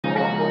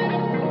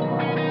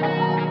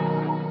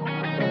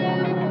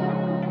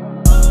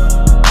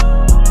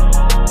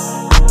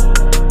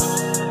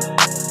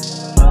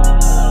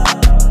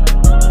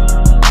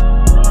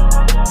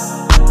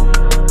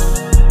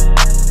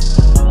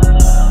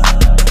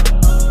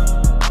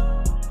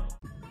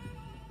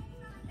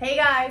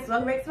guys,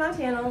 welcome back to my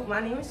channel. My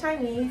name is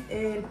Chinese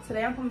and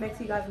today I'm coming back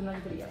to you guys with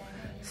another video.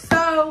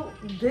 So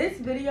this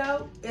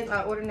video is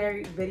my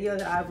ordinary video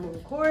that I will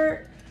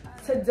record.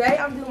 Today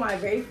I'm doing my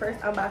very first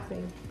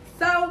unboxing.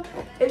 So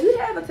if you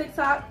have a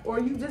TikTok or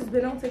you've just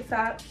been on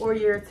TikTok or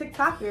you're a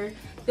TikToker,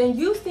 then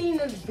you've seen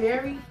this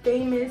very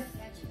famous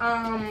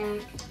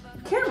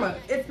camera.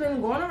 It's been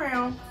going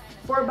around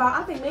for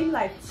about, I think maybe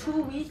like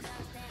 2 weeks.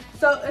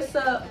 So it's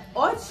a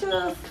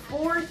Ultra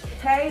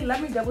 4K,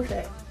 let me double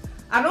check.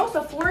 I know it's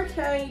a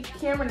 4K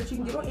camera that you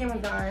can get on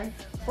Amazon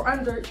for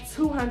under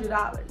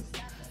 $200.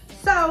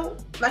 So,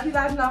 like you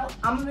guys know,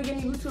 I'm a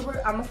beginning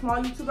YouTuber. I'm a small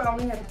YouTuber. I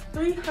only have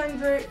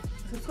 300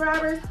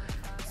 subscribers.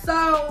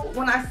 So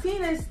when I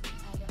seen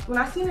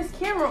this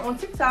camera on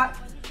TikTok,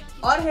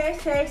 all the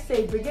hashtags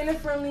say beginner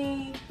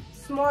friendly,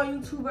 small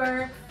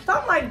YouTuber. So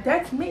I'm like,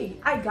 that's me.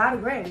 I gotta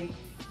grab it.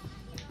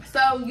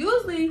 So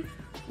usually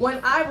when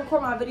I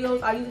record my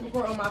videos, I usually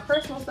record on my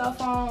personal cell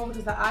phone, which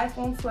is the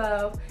iPhone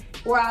 12.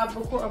 Or I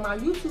record on my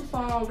YouTube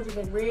phone, which is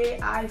a red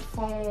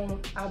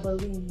iPhone, I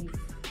believe,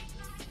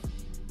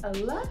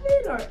 11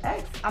 or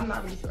X, I'm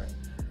not really sure.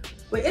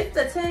 But it's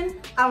the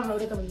 10, I don't know,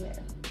 they're gonna be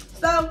mad.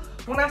 So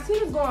when I see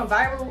this going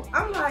viral,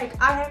 I'm like,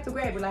 I have to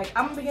grab it. Like,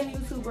 I'm a beginning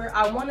YouTuber,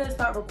 I wanted to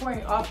start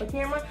recording off the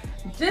camera,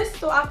 just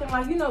so I can,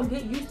 like, you know,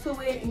 get used to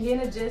it and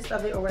get a gist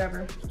of it or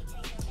whatever.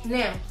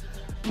 Now,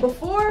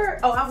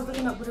 before, I was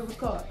looking up what it was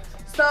called.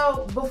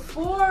 So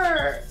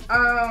before,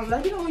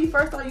 like, you know, when you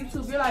first start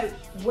YouTube, you're like,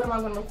 what am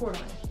I gonna record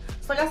on?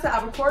 So like I said,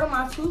 I record on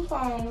my 2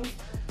 phones,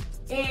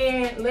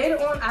 and later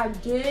on I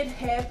did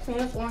have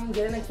plans on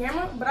getting a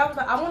camera, but I was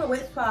like, I wanna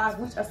wait till I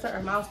reach a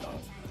certain milestone.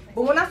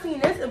 But when I seen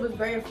this, it was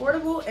very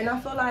affordable, and I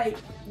feel like,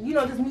 you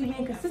know, just me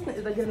being consistent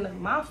is like getting a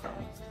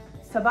milestone.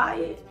 To buy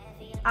it,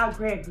 I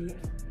grabbed it.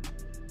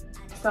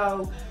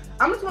 So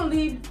I'm just gonna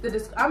leave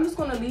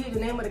the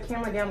name of the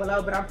camera down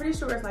below, but I'm pretty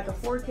sure it's like a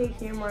 4K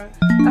camera.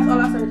 That's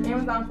all I searched,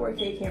 Amazon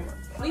 4K camera.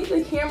 Leave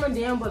the camera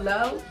down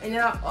below, and then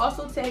I'll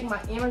also tag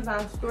my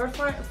Amazon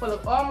storefront full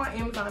of all my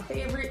Amazon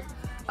favorites,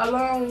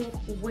 along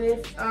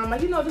with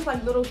like, you know, just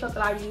like little stuff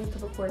that I use to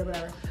record or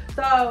whatever.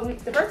 So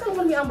the first thing I'm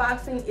gonna be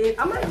unboxing is,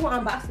 I'm not even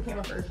gonna unbox the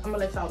camera first. I'm gonna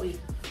let y'all wait.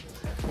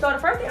 So the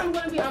first thing I'm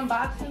gonna be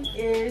unboxing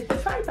is the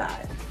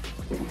tripod.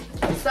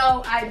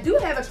 So I do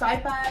have a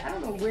tripod. I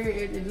don't know where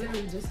it is. It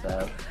literally just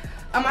fell.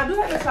 I do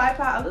have a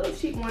tripod, a little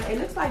cheap one. It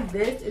looks like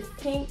this. It's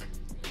pink.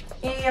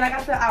 And like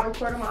I said, I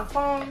record on my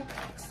phone.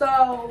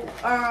 So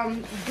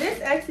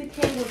this actually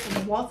came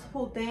with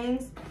multiple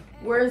things.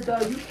 Whereas though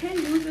you can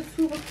use it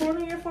to record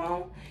on your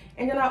phone.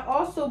 And then I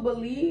also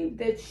believe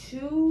that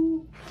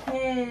you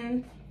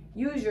can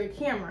use your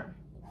camera.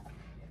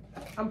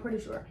 I'm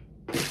pretty sure.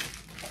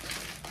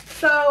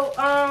 So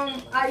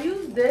I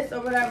use this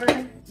or whatever.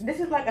 This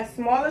is like a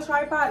smaller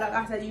tripod. Like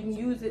I said, you can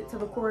use it to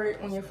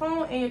record on your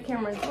phone and your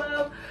camera as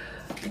well.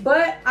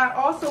 But I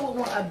also would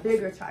want a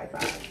bigger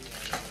tripod,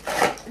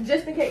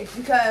 just in case,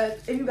 because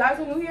if you guys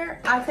are new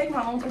here, I take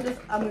my own pictures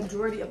a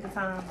majority of the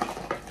time.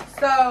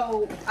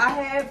 So I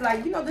have,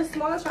 like, you know, this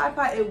smaller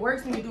tripod. It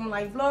works when you're doing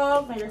like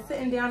vlogs and you're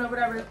sitting down or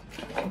whatever,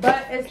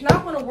 but it's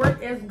not going to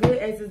work as good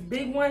as this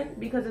big one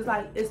because it's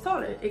like, it's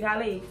taller. It got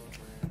legs.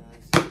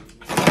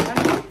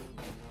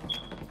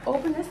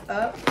 Open this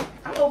up.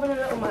 I'm opening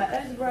it up with my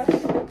edge brush,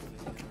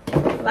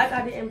 like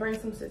I didn't bring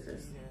some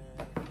scissors.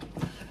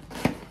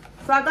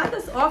 So I got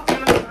this off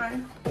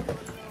Amazon,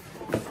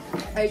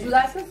 as you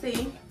guys can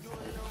see,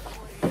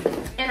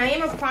 and I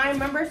am a Prime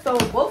member, so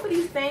both of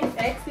these things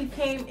actually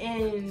came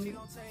in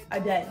a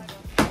day.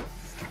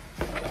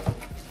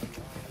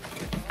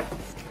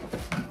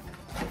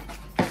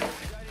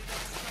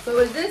 So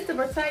is this to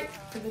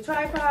protect the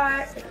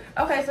tripod?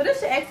 Okay, so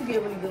this should actually be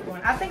a really good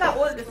one. I think I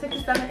ordered the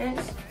 67-inch.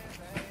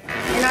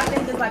 And I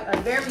think it's like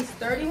a very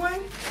sturdy one.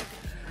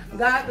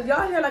 Guys, if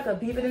y'all hear like a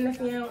beeping in the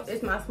film,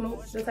 it's my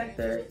smoke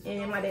detector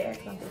and my dad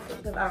something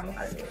because I don't know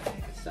how to do it.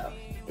 So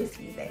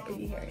excuse that if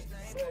you hear it.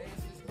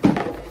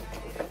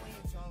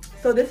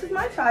 So this is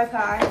my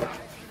tripod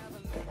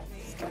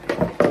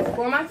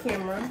for my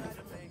camera.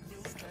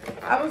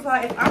 I was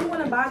like, if I'm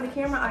gonna buy the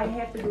camera, I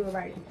have to do it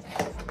right.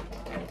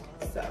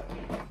 So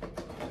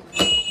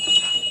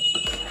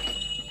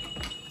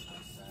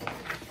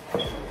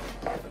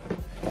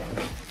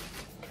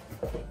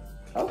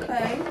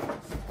okay.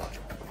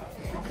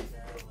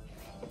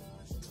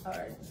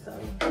 Alright, so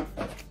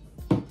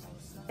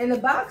in the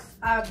box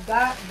I've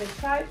got the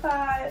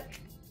tripod.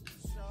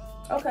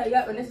 Okay,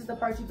 yep, and this is the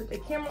part you put the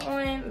camera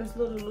on. This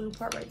little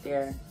part right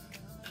there.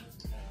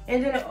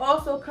 And then it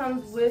also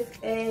comes with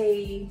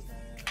a,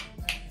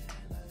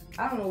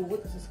 I don't know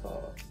what this is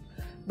called,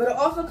 but it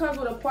also comes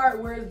with a part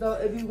where, though,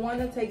 if you want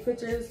to take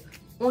pictures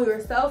on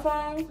your cell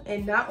phone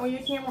and not on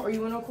your camera, or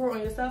you want to record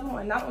on your cell phone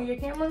and not on your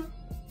camera,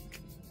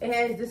 it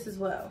has this as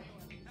well.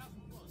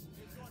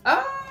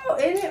 Oh,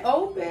 and it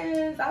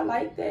opens. I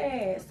like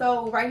that.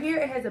 So right here,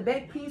 it has a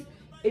back piece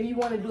if you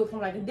want to do it from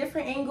like a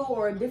different angle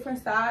or a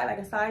different side, like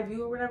a side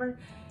view or whatever.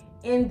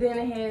 And then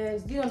it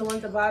has, you know, the ones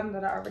at the bottom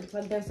that are already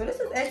plugged in. So this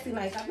is actually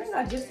nice. I think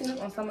I just seen it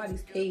on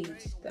somebody's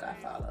page that I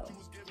follow.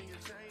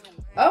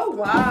 Oh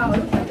wow, it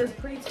looks like it's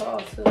pretty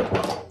tall too.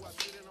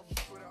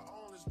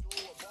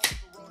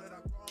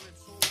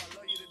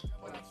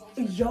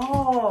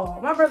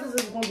 Y'all, my brothers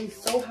is gonna be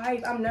so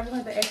hyped. I'm never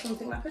gonna have to ask them to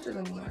take my pictures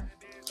anymore.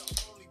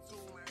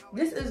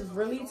 This is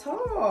really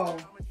tall.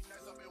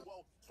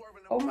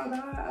 Oh my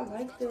god, I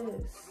like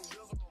this.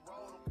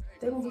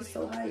 They're gonna be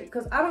so hyped.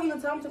 Cause I don't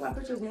even tell them to take my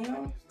pictures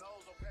now.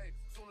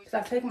 Cause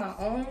I take my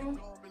own.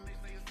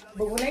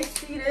 But when they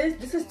see this,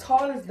 this is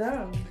tall as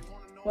them.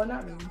 Well,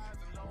 not me.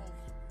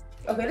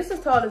 Okay, this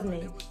is tall as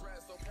me.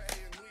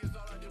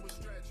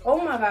 Oh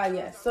my god,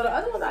 yes. So the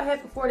other ones I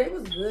had before, they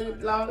was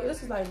good. Long.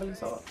 This is like really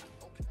tall.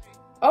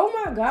 Oh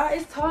my god,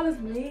 it's tall as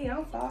me.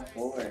 I'm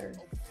 5'4".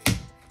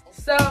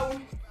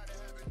 So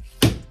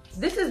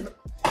this is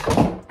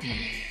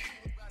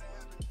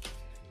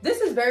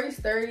very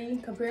sturdy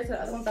compared to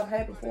the other ones I've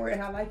had before,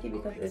 and I like it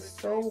because it's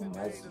so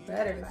much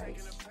better. Like,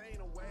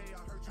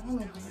 I don't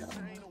know how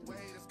to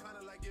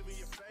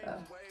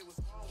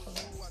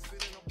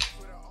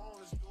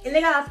And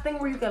they got a thing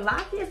where you can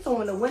lock it, so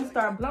when the wind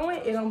start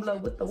blowing, it don't blow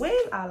with the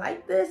wind. I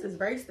like this. It's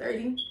very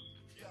sturdy.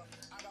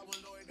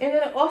 And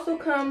then it also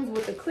comes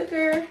with a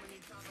clicker.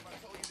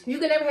 You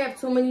can never have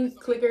too many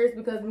clickers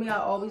because me, I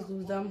always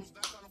lose them.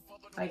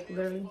 Like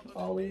literally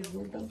always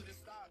lose them.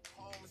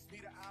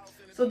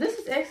 So this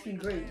is actually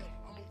great.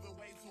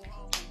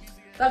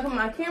 So I put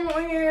my camera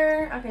on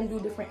here. I can do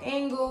different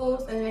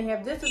angles, and then they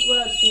have this as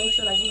well just to make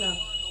sure, like, you know,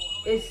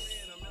 it's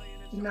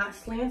not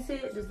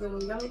slanted. This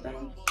little yellow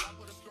thing.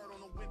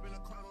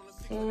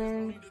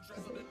 And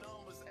okay.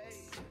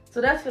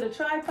 So that's for the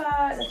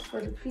tripod. That's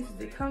for the pieces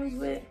it comes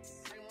with.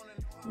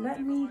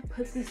 Let me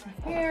put this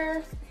in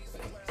here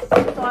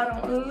so I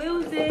don't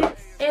lose it.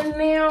 And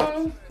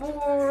now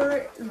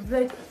for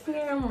the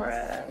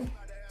camera.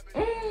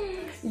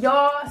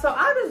 Y'all, so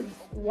I just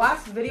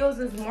watched videos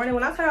this morning.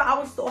 When I tell you I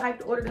was so hyped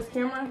to order this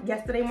camera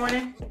yesterday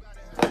morning,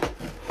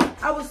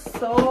 I was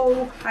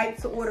so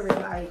hyped to order it.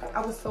 Like, I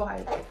was so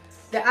hyped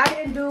that I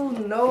didn't do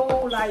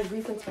no like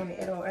research on it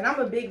at all. And I'm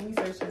a big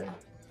researcher.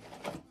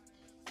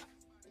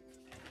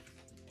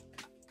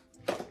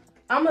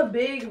 I'm a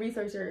big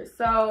researcher.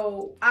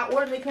 So I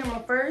ordered the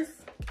camera first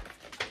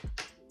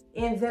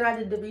and then I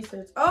did the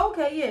research. Oh,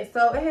 okay, yeah.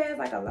 So it has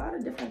like a lot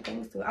of different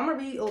things to it. I'm gonna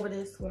read over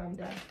this when I'm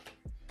done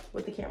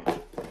with the camera.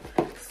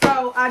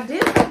 So I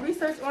did some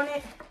research on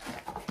it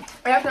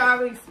after I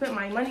already spent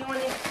my money on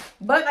it.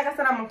 But like I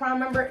said, I'm a Prime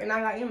member and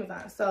I got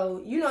Amazon. So,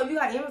 you know, if you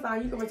got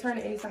Amazon, you can return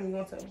it anytime you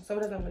want to. So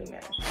it doesn't really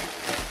matter.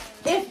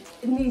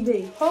 If need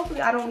be. Hopefully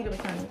I don't need to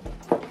return it.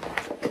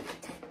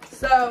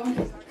 So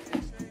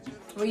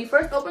when you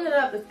first open it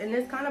up, it's in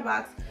this kind of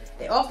box.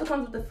 It also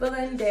comes with the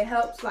filling that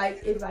helps,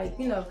 like, if, like,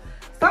 you know,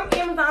 some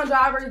Amazon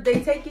drivers,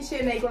 they take your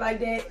shit and they go like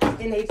that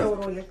and they throw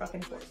it on your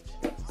fucking porch.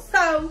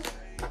 So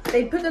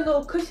they put the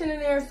little cushion in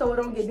there so it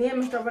don't get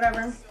damaged or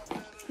whatever.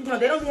 You know,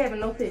 they don't be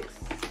having no picks.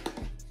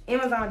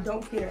 Amazon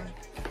don't care.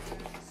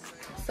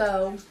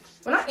 So,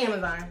 well, not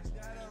Amazon.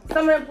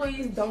 Some of the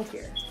employees don't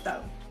care.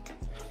 So,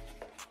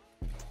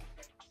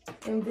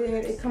 and then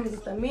it comes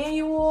with a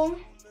manual.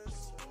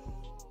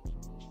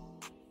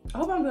 I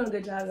hope I'm doing a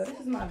good job though. This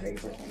is my very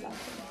first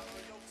unboxing.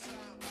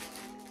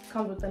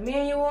 Comes with a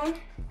manual.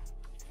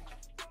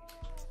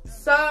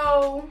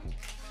 So,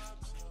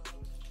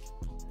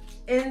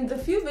 in the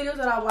few videos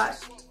that I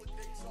watched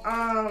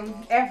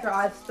after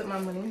I spent my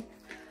money,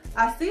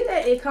 I see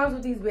that it comes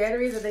with these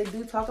batteries that they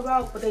do talk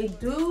about, but they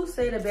do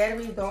say the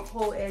batteries don't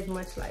hold as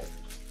much life.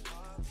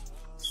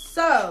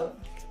 So,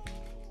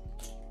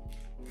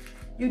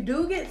 you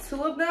do get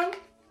 2 of them.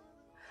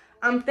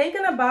 I'm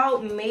thinking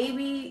about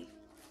maybe,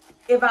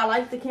 if I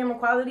like the camera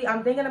quality,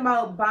 I'm thinking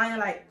about buying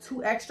like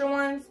 2 extra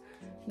ones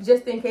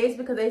just in case,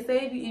 because they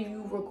say if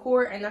you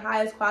record in the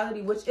highest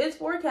quality, which is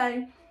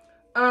 4K,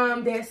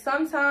 that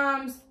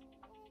sometimes,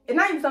 and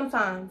not even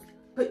sometimes,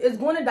 but it's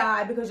going to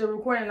die because you're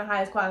recording in the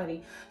highest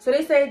quality. So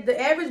they say the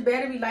average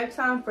battery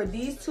lifetime for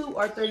these 2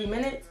 are 30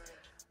 minutes.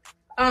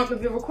 If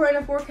you're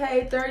recording in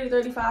 4K, 30,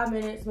 35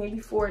 minutes,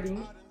 maybe 40.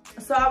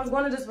 So I was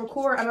going to just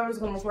record. I was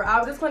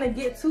just going to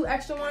get 2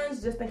 extra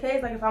ones just in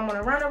case, like if I'm on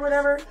a run or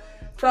whatever,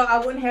 so I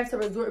wouldn't have to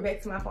resort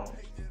back to my phone.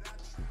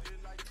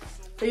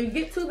 So you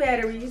get 2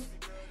 batteries,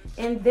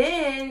 and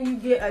then you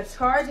get a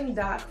charging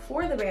dock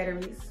for the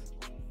batteries.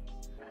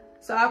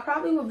 So I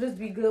probably would just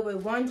be good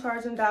with 1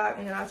 charging dock,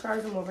 and then I'll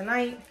charge them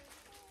overnight.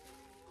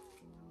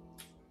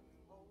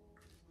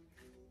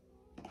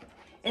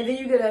 And then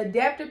you get an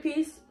adapter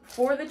piece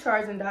for the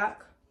charging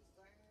dock,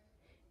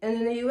 and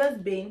then the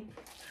USB.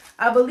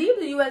 I believe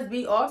the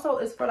USB also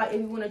is for like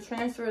if you want to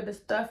transfer the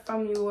stuff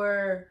from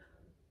your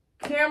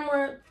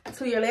camera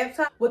to your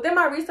laptop. Within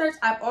my research,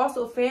 I've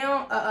also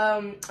found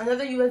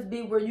another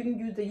USB where you can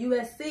use the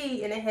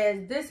USB, and it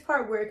has this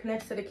part where it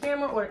connects to the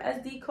camera or the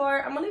SD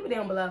card. I'm gonna leave it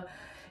down below.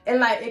 And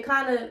like it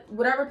kind of,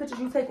 whatever pictures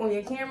you take on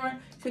your camera,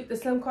 take the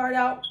SIM card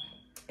out,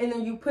 and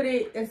then you put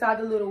it inside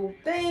the little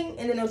thing,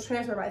 and then it'll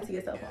transfer right to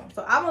your cell phone.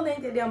 So I'm gonna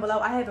link it down below.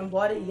 I haven't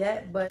bought it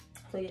yet, but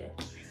so yeah.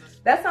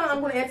 That's how I'm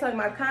gonna add to like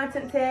my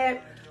content tab.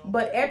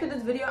 But after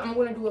this video, I'm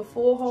going to do a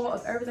full haul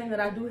of everything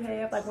that I do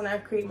have, like when I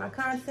create my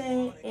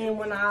content and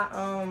when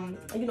I,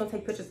 you know,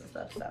 take pictures and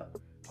stuff. So,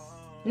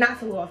 not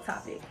to go off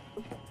topic,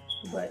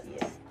 but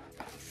yeah.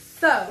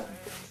 So,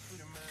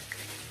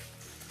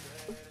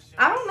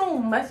 I don't know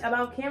much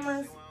about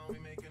cameras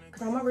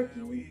because I'm a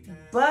rookie,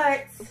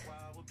 but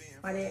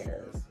my dad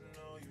does.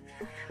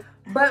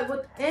 But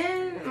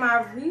within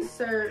my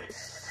research,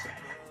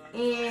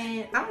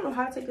 and I don't know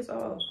how to take this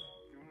off.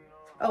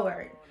 Oh, all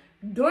right.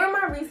 During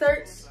my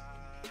research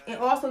and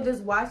also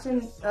just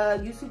watching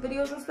YouTube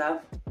videos and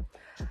stuff,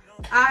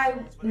 I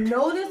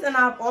noticed and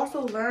I've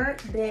also learned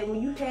that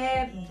when you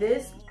have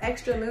this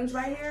extra lens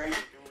right here,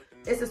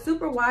 it's a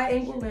super wide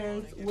angle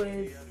lens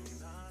with,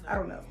 I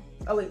don't know.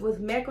 Oh wait,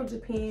 with macro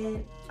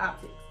Japan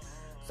optics.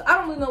 So I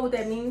don't really know what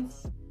that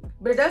means,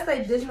 but it does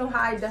say digital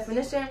high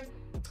definition.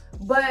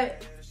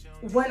 But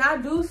when I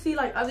do see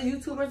like other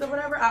YouTubers or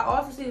whatever, I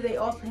also see they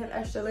also have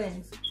extra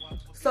lens.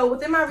 So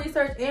within my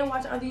research and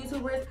watching other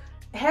YouTubers,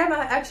 having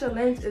an extra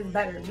lens is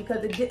better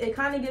because it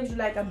kind of gives you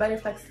like a better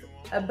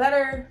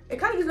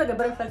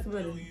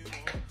flexibility.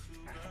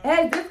 It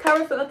has this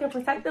cover so it can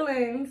protect the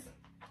lens.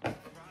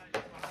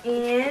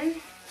 And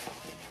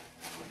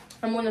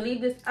I'm going to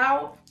leave this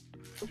out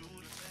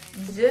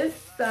just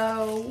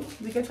so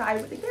we can try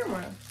it with the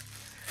camera.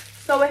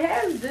 So it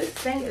has this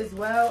thing as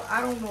well. I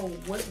don't know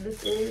what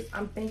this is.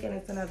 I'm thinking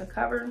it's another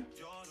cover.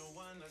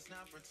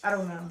 I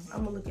don't know.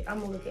 I'm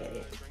gonna look at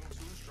it.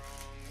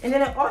 And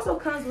then it also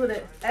comes with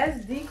an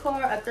SD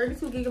card, a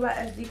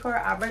 32GB SD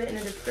card. I read it in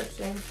the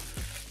description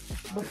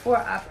before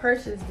I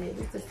purchased it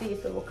just to see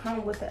if it will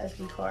come with the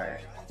SD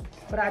card.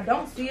 But I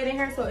don't see it in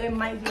here, so it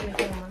might be in the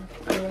camera.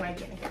 I mean, it might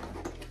be in the camera.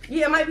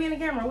 Yeah, it might be in the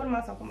camera. What am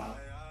I talking about?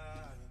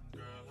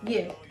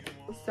 Yeah.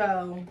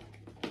 So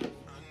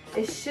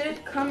it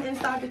should come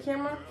inside the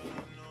camera.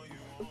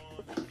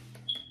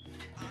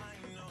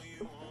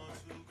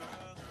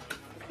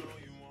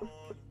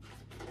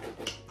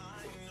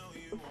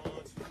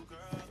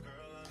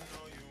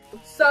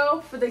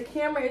 So for the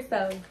camera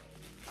itself,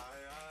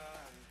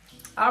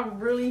 I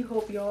really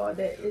hope y'all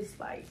that it's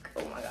like,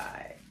 oh my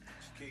god.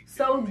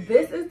 So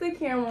this is the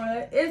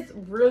camera. It's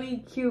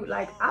really cute.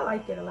 Like, I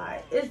like it a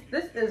lot. This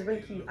is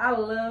really cute. I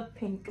love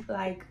pink.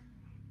 Like,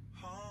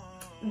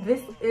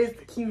 this is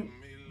cute.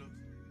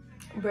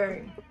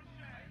 Very.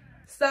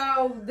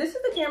 So this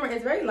is the camera.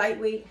 It's very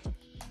lightweight.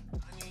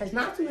 It's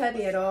not too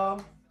heavy at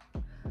all.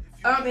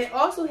 It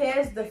also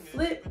has the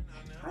flip.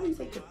 How do you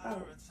take this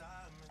out?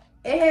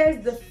 It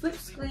has the flip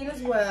screen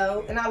as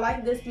well, and I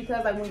like this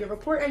because like when you're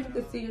recording, you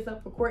can see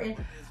yourself recording.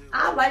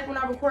 I like when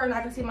I record and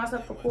I can see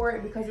myself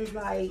record because it's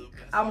like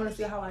I want to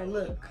see how I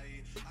look.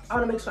 I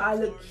want to make sure I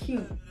look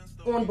cute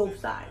on both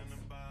sides.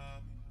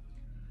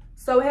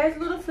 So it has a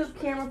little flip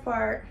camera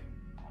part,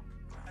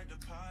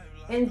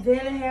 and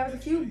then it has a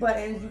few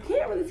buttons. You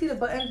can't really see the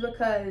buttons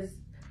because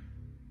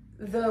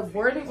the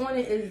wording on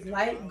it is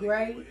light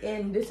gray,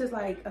 and this is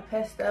like a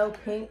pastel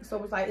pink,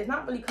 so it's like it's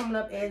not really coming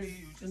up as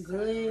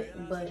good,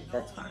 but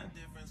that's fine.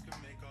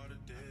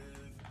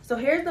 So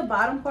here's the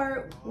bottom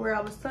part where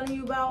I was telling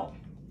you about.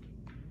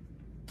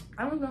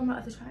 I don't know how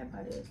much the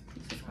tripod is.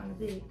 It's just kind of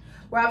big.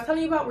 Where I was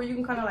telling you about where you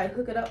can kind of like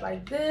hook it up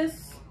like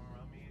this.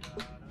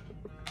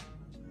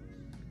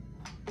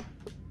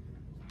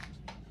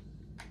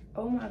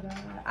 Oh my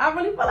god, I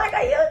really feel like a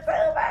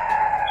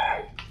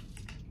YouTuber.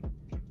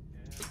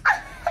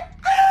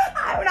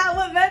 I'm not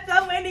with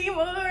Metro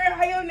anymore.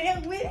 I am now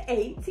with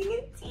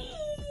AT&T.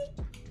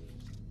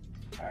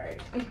 All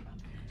right,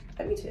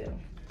 let me chill.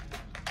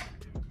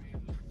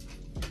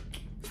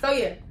 So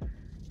yeah,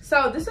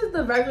 so this is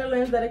the regular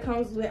lens that it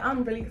comes with.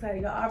 I'm really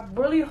excited, y'all. I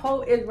really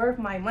hope it's worth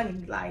my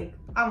money. Like,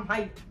 I'm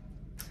hyped.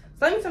 So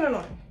let me turn it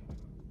on.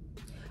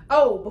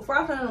 Oh, before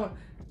I turn it on,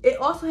 it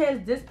also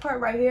has this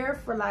part right here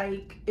for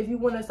like if you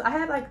want to. So I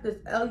have like this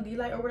LED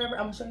light or whatever.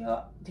 I'm gonna show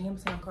y'all. Damn,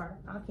 it's in my car.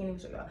 I can't even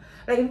show y'all.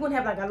 Like if you want to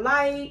have like a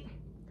light,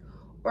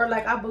 or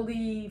like I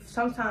believe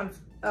sometimes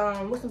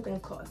what's something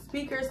called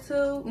speakers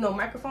too. No,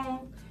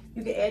 microphone.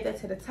 You can add that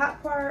to the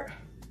top part.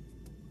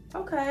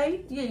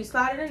 Okay, yeah, you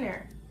slide it in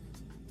there.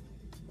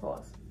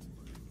 Pause.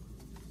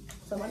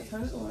 Somebody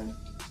turn it on.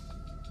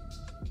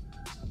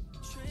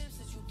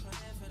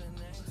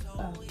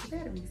 Oh,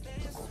 batteries.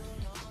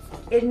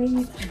 It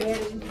needs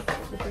batteries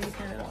before you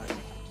turn it on.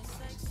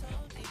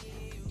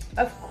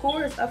 Of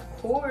course, of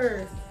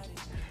course.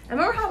 And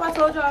remember how I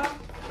told y'all?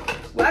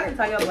 Well, I didn't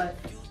tell y'all, but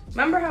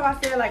remember how I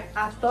said like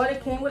I thought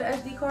it came with an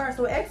SD card?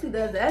 So it actually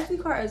does. The SD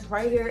card is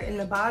right here in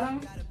the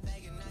bottom.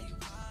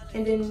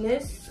 And then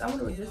this, I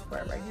wonder what this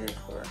part right here is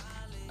for.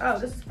 Oh,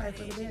 this is probably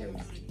for the battery.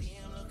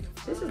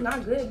 This is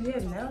not good if you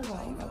have nails on.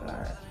 Oh my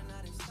god.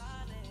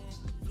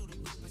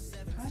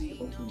 How do you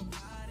open it?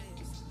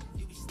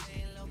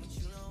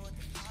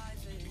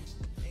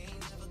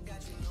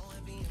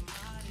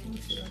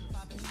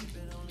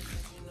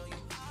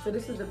 So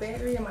this is the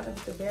battery. I'm gonna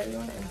put the battery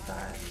on the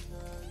inside.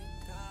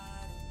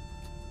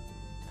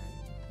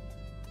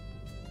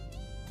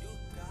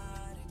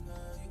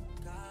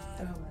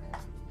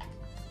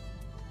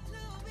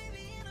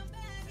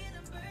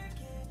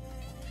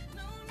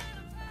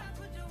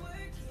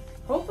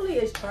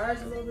 it's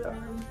charged a little bit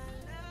already.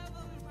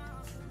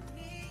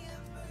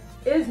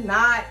 It's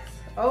not.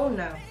 Oh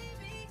no.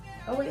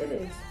 Oh wait, it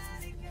is.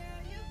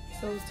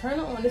 So turn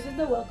it on. This is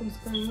the welcome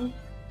screen.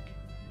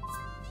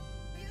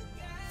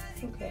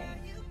 Okay.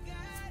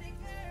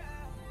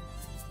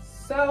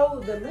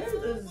 So the lens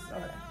is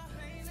okay.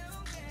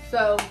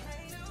 So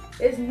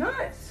it's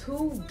not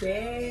too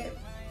bad.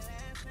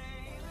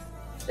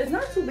 It's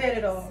not too bad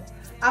at all.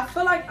 I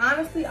feel like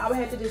honestly I would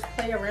have to just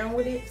play around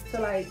with it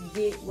to like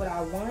get what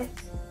I want.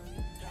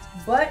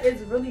 But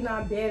it's really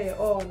not bad at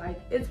all.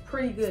 Like it's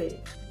pretty good.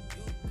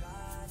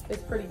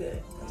 It's pretty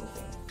good. Let me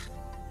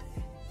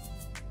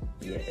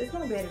see. Yeah, it's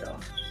not bad at all.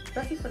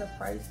 Especially for the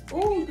price.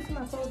 Ooh, you can see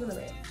my clothes in the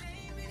bag.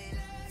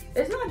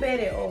 It's not bad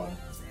at all.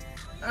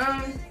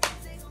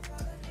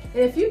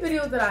 In a few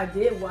videos that I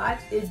did watch,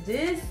 it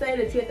did say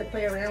that you have to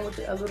play around with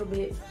it a little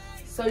bit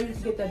so you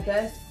can get the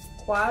best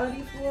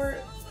quality for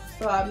it.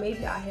 So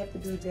maybe I have to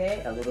do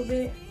that a little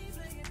bit.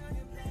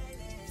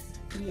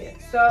 Yeah.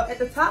 So at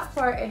the top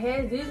part, it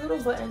has these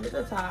little buttons at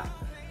the top.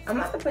 I'm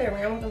about to play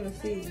around with them to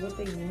see what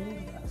they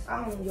mean. I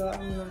don't know, y'all. I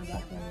don't know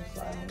exactly,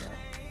 so I don't know.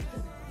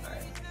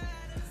 Alright.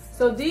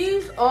 So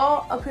these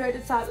all up here at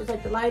the top is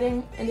like the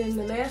lighting, and then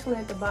the last one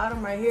at the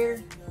bottom right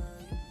here.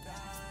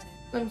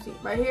 Let me see.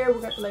 Right here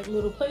we got the like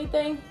little play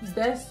thing.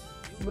 That's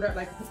whatever,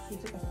 like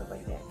music and stuff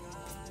like that.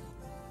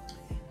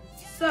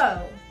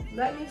 So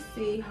let me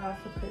see how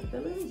to put the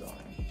lens on.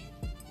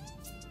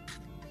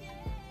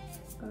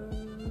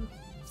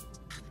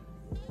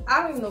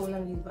 I don't even know what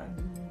none of these buttons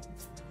mean.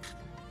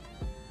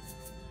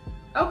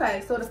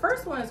 Okay, so the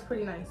first one is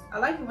pretty nice. I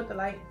like it with the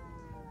light.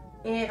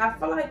 And I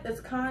feel like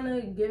it's kind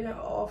of giving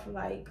off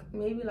like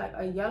maybe like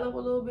a yellow a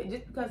little bit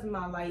just because of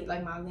my light,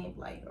 like my lamp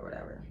light or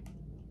whatever.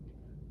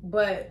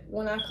 But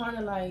when I kind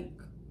of like,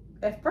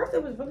 at first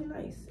it was really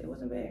nice. It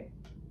wasn't bad.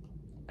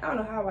 I don't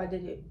know how I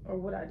did it or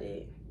what I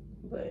did,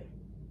 but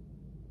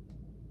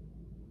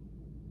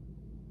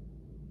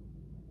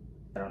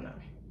I don't know.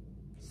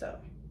 So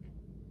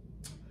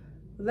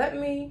let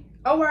me,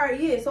 oh, all right,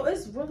 yeah, so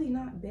it's really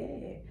not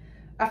bad.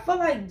 I feel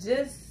like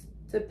just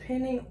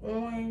depending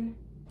on,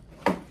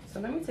 so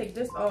let me take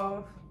this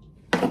off.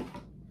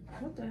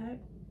 What the heck?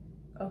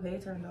 Okay,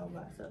 it turned off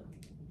by itself.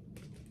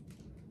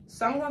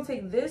 So I'm gonna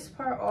take this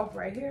part off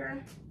right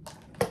here.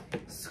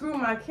 Screw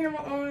my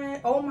camera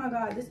on. Oh my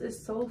God, this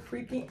is so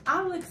freaking,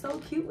 I look so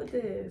cute with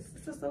this.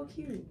 This is so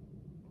cute.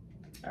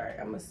 All right,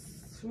 I'm gonna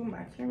screw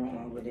my camera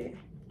on with it.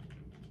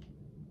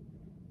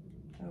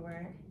 All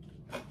right.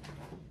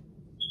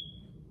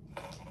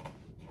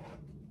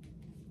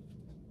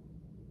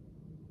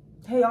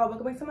 Hey y'all,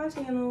 welcome back to my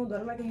channel. Do I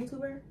look like a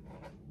YouTuber?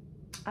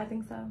 I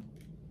think so.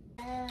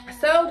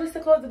 So just to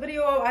close the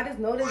video, I just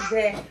noticed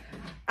that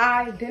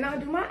I did not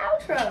do my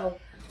outro.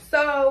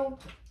 So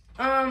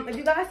if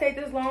you guys stayed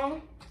this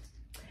long,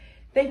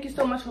 thank you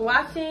so much for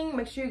watching.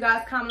 Make sure you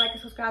guys comment, like,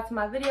 and subscribe to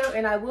my video,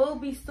 and I will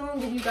be soon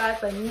giving you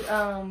guys a new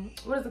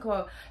what is it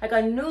called, like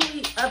a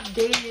newly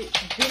updated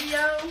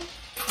video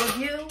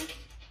review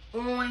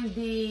on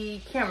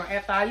the camera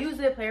after I use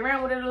it, play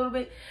around with it a little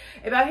bit.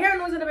 If I hear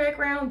noise in the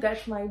background,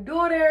 that's my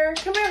daughter.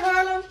 Come here,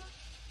 Harlem.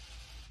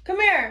 Come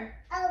here.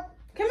 Oh.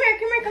 Come here,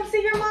 come here, come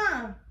see your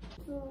mom.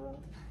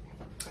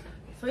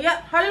 So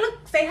yeah, Harlem,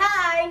 look, say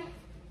hi.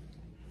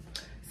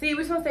 See, we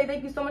just want to say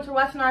thank you so much for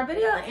watching our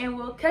video, and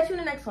we'll catch you in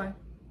the next one.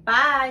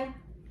 Bye.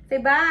 Say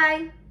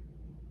bye.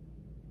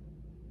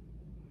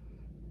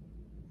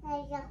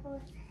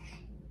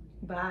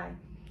 Bye.